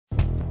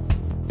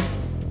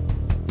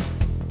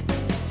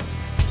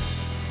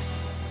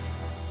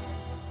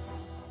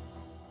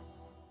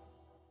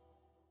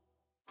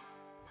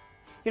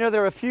You know,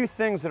 there are a few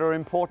things that are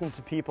important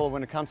to people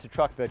when it comes to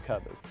truck bed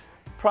covers.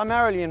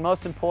 Primarily and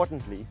most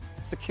importantly,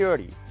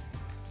 security.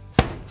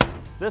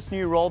 This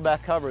new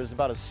RollBAK cover is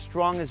about as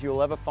strong as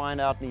you'll ever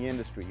find out in the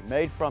industry.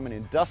 Made from an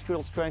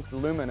industrial strength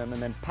aluminum and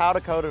then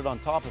powder coated on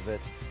top of it.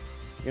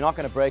 You're not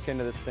going to break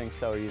into this thing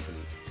so easily.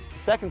 The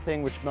second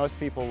thing which most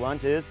people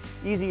want is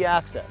easy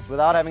access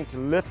without having to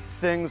lift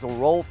things or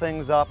roll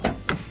things up.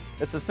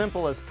 It's as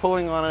simple as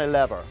pulling on a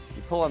lever.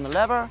 You pull on the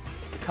lever,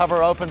 the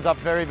cover opens up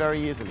very,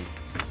 very easily.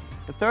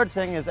 The third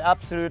thing is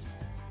absolute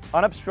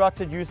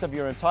unobstructed use of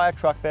your entire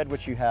truck bed,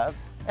 which you have,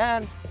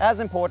 and as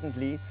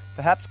importantly,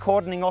 perhaps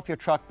cordoning off your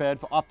truck bed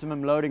for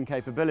optimum loading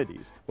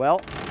capabilities.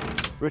 Well,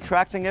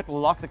 retracting it will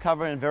lock the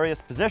cover in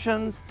various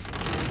positions,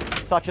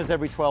 such as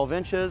every 12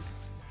 inches,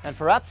 and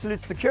for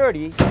absolute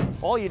security,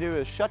 all you do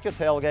is shut your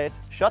tailgate,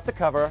 shut the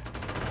cover,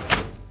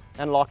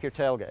 and lock your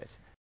tailgate.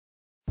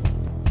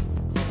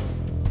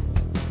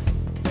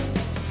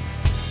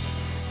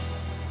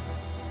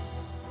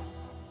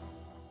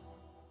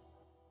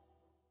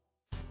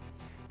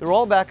 The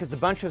RollBAK is a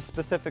bunch of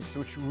specifics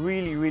which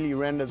really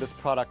render this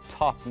product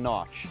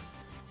top-notch.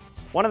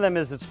 One of them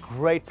is its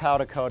great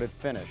powder-coated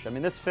finish. I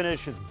mean, this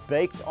finish is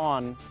baked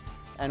on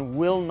and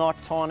will not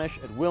tarnish,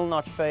 it will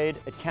not fade,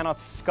 it cannot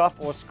scuff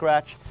or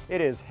scratch.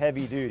 It is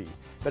heavy duty.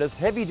 But as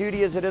heavy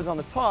duty as it is on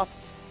the top,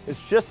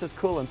 it's just as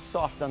cool and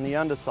soft on the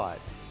underside.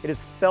 It is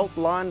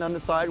felt-lined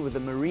underside with a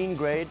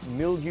marine-grade,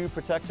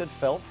 mildew-protected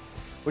felt,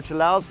 which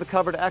allows the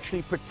cover to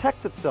actually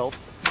protect itself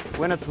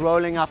when it's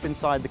rolling up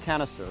inside the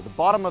canister. The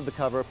bottom of the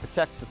cover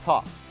protects the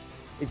top.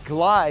 It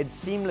glides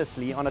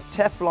seamlessly on a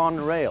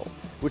Teflon rail,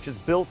 which is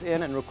built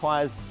in and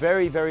requires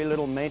very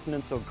little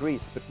maintenance or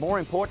grease. But more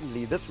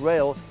importantly, this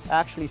rail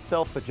actually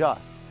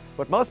self-adjusts.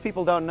 What most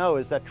people don't know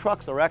is that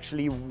trucks are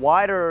actually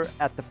wider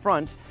at the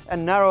front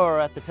and narrower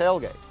at the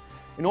tailgate.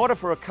 In order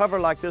for a cover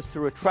like this to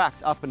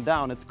retract up and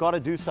down, it's got to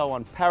do so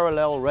on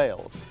parallel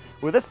rails.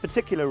 With this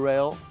particular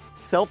rail,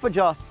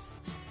 self-adjusts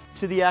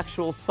to the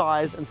actual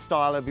size and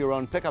style of your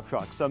own pickup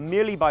truck. So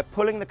merely by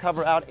pulling the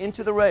cover out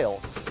into the rail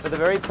for the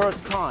very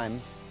first time,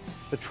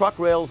 the truck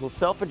rails will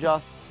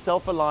self-adjust,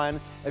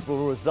 self-align. It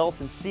will result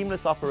in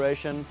seamless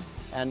operation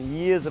and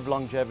years of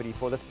longevity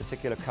for this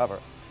particular cover.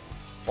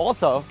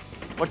 Also,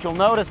 what you'll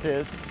notice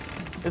is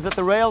that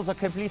the rails are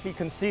completely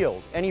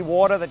concealed. Any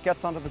water that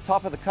gets onto the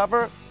top of the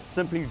cover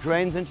simply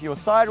drains into your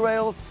side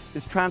rails,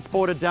 is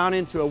transported down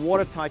into a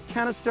watertight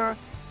canister,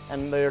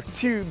 and there are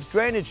tubes,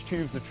 drainage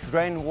tubes, that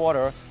drain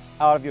water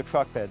out of your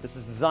truck bed. This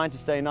is designed to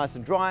stay nice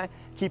and dry,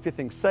 keep your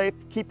things safe,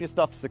 keep your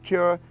stuff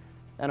secure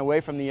and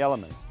away from the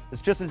elements. It's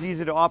just as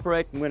easy to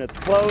operate when it's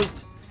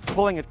closed.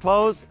 Pulling it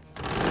closed,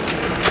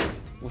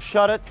 we'll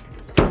shut it.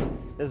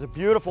 There's a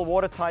beautiful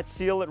watertight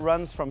seal that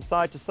runs from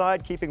side to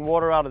side, keeping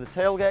water out of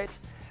the tailgate.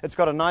 It's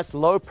got a nice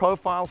low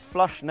profile,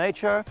 flush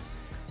nature.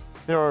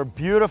 There are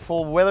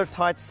beautiful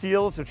weather-tight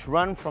seals which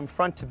run from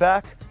front to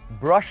back.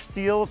 Brush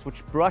seals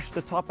which brush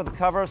the top of the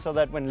cover so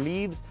that when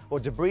leaves or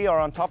debris are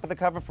on top of the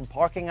cover from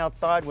parking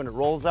outside, when it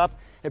rolls up,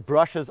 it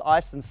brushes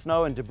ice and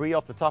snow and debris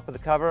off the top of the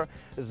cover.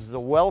 This is a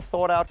well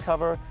thought out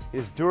cover.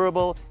 It is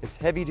durable, it's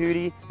heavy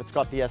duty, it's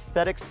got the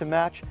aesthetics to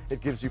match.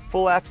 It gives you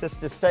full access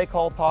to stake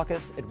hole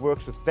pockets. It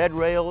works with bed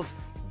rails,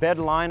 bed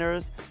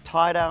liners,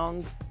 tie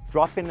downs,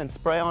 drop in and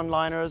spray on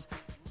liners,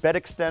 bed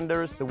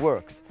extenders, the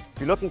works. If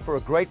you're looking for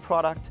a great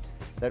product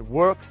that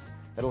works,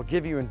 that'll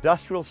give you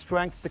industrial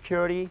strength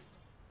security,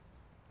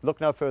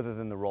 look no further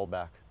than the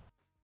RollBAK.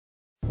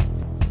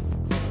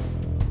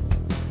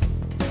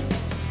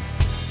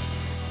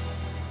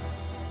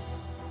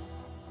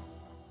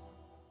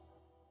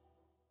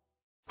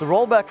 The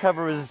RollBAK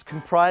cover is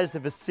comprised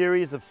of a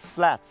series of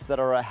slats that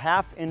are a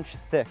 ½ inch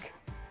thick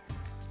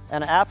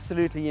and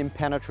absolutely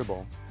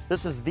impenetrable.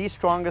 This is the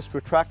strongest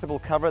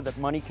retractable cover that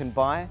money can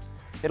buy.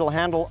 It'll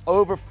handle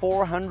over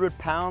 400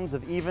 pounds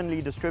of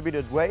evenly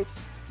distributed weight.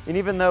 And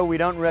even though we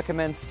don't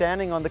recommend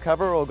standing on the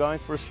cover or going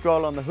for a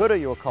stroll on the hood of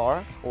your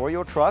car or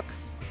your truck,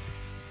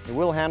 it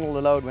will handle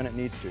the load when it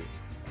needs to.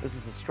 This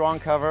is a strong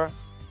cover,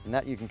 and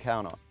that you can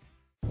count on.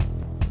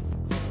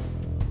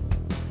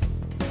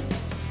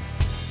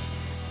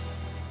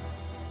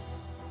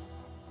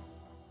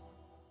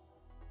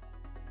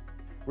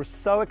 We're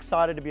so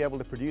excited to be able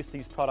to produce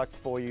these products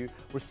for you.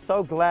 We're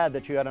so glad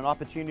that you had an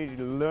opportunity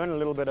to learn a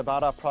little bit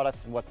about our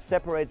products and what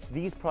separates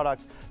these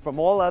products from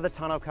all other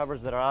tonneau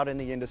covers that are out in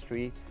the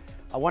industry.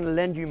 I want to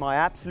lend you my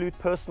absolute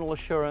personal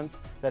assurance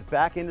that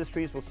BAK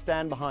Industries will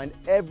stand behind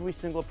every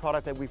single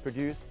product that we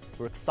produce.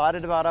 We're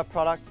excited about our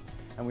products,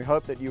 and we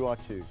hope that you are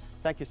too.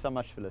 Thank you so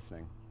much for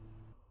listening.